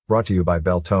brought to you by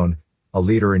Beltone, a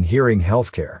leader in hearing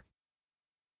healthcare.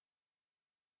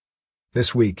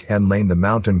 This week, Ken Lane, the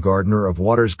mountain gardener of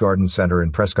Waters Garden Center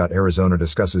in Prescott, Arizona,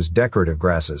 discusses decorative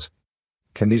grasses.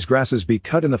 Can these grasses be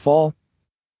cut in the fall,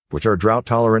 which are drought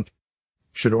tolerant?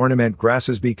 Should ornament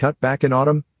grasses be cut back in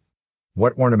autumn?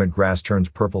 What ornament grass turns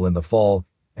purple in the fall,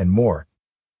 and more.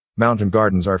 Mountain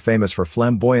gardens are famous for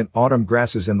flamboyant autumn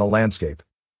grasses in the landscape.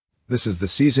 This is the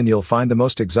season you'll find the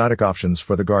most exotic options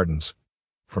for the gardens.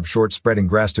 From short spreading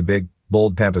grass to big,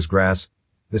 bold pampas grass,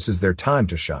 this is their time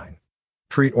to shine.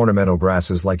 Treat ornamental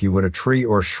grasses like you would a tree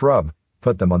or shrub,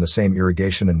 put them on the same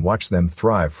irrigation and watch them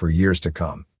thrive for years to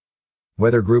come.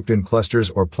 Whether grouped in clusters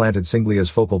or planted singly as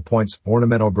focal points,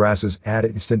 ornamental grasses add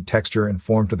instant texture and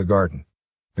form to the garden.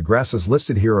 The grasses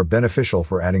listed here are beneficial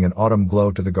for adding an autumn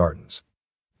glow to the gardens.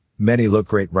 Many look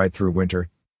great right through winter.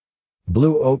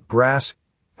 Blue oak grass,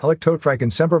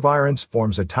 Helictotrichum sempervirens,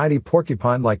 forms a tiny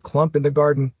porcupine-like clump in the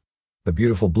garden. The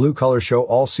beautiful blue colors show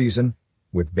all season,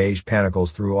 with beige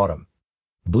panicles through autumn.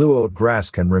 Blue oak grass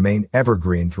can remain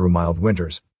evergreen through mild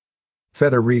winters.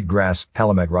 Feather reed grass,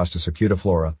 Halomagrostis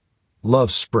acutiflora,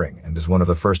 loves spring and is one of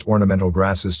the first ornamental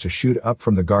grasses to shoot up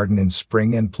from the garden in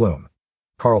spring and plume.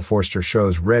 Carl Forster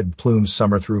shows red plumes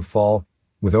summer through fall,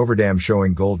 with overdam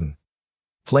showing golden.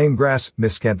 Flame grass,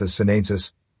 Miscanthus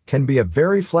sinensis, can be a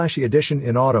very flashy addition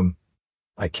in autumn.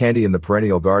 Eye candy in the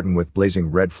perennial garden with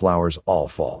blazing red flowers all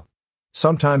fall.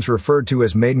 Sometimes referred to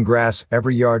as maiden grass,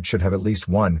 every yard should have at least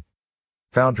one.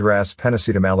 Fountain grass,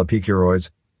 Pennisetum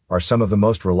alopecuroides, are some of the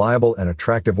most reliable and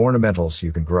attractive ornamentals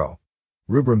you can grow.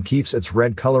 Rubrum keeps its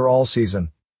red color all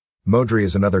season. Modri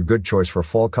is another good choice for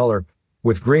fall color,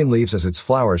 with green leaves as its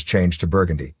flowers change to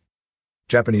burgundy.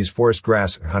 Japanese forest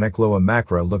grass, Hanicloa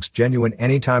macra, looks genuine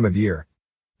any time of year.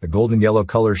 The golden yellow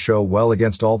colors show well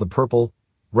against all the purple,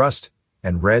 rust,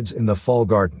 and reds in the fall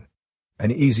garden. An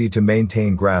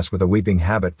easy-to-maintain grass with a weeping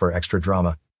habit for extra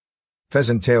drama.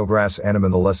 Pheasant tail grass,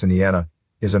 Anemone lessoniana,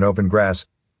 is an open grass,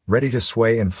 ready to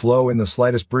sway and flow in the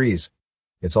slightest breeze.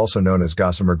 It's also known as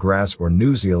gossamer grass or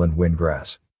New Zealand wind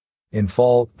grass. In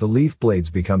fall, the leaf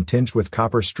blades become tinged with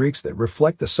copper streaks that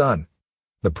reflect the sun.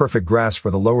 The perfect grass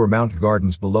for the lower mountain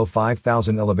gardens below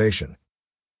 5,000 elevation.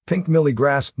 Pink millie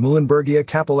grass, Muhlenbergia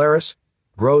capillaris,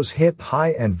 grows hip-high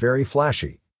and very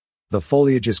flashy. The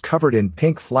foliage is covered in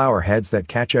pink flower heads that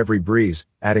catch every breeze,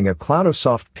 adding a cloud of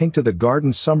soft pink to the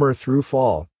garden summer through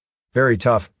fall. Very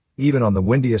tough, even on the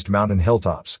windiest mountain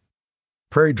hilltops.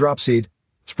 Prairie dropseed,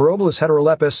 Spirobolus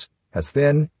heterolepis, has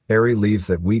thin, airy leaves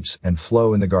that weeps and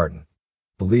flow in the garden.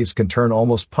 The leaves can turn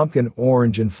almost pumpkin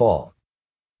orange in fall.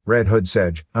 Red hood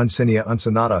sedge, Uncinia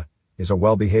uncinata, is a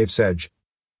well-behaved sedge.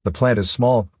 The plant is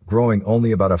small, growing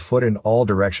only about a foot in all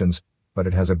directions, but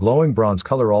it has a glowing bronze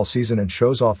color all season and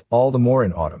shows off all the more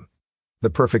in autumn. The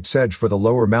perfect sedge for the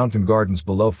lower mountain gardens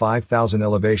below 5,000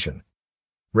 elevation.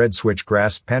 Red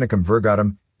switchgrass, Panicum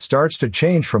virgatum, starts to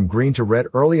change from green to red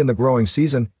early in the growing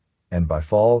season, and by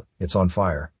fall, it's on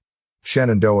fire.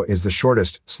 Shenandoah is the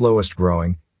shortest, slowest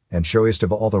growing, and showiest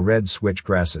of all the red switch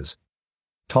grasses.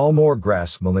 Tall moor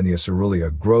grass, Molinia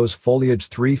cerulea, grows foliage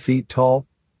 3 feet tall,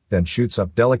 then shoots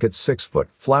up delicate 6-foot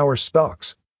flower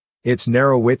stalks. Its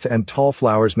narrow width and tall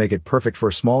flowers make it perfect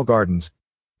for small gardens.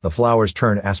 The flowers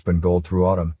turn aspen gold through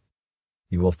autumn.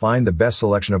 You will find the best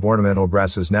selection of ornamental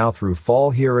grasses now through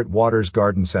fall here at Waters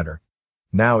Garden Center.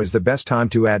 Now is the best time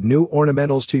to add new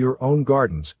ornamentals to your own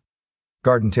gardens.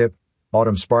 Garden tip: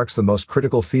 autumn sparks the most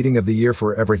critical feeding of the year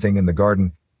for everything in the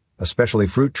garden, especially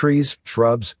fruit trees,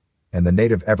 shrubs, and the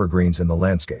native evergreens in the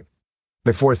landscape.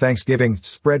 Before Thanksgiving,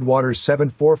 spread Waters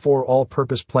 744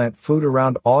 all-purpose plant food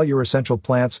around all your essential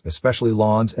plants, especially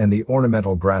lawns and the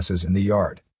ornamental grasses in the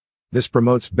yard. This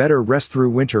promotes better rest through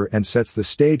winter and sets the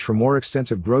stage for more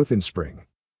extensive growth in spring.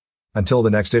 Until the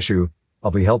next issue,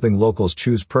 I'll be helping locals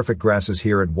choose perfect grasses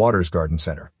here at Waters Garden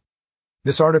Center.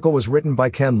 This article was written by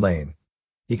Ken Lane.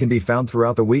 He can be found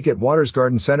throughout the week at Waters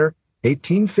Garden Center,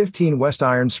 1815 West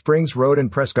Iron Springs Road in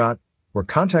Prescott, or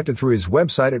contacted through his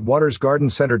website at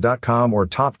watersgardencenter.com or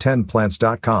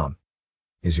top10plants.com.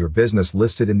 Is your business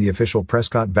listed in the official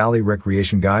Prescott Valley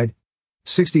Recreation Guide?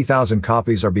 60,000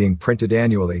 copies are being printed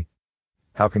annually.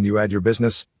 How can you add your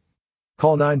business?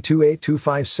 Call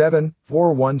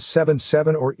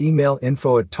 928-257-4177 or email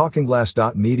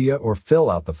info@talkingglass.media or fill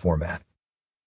out the format.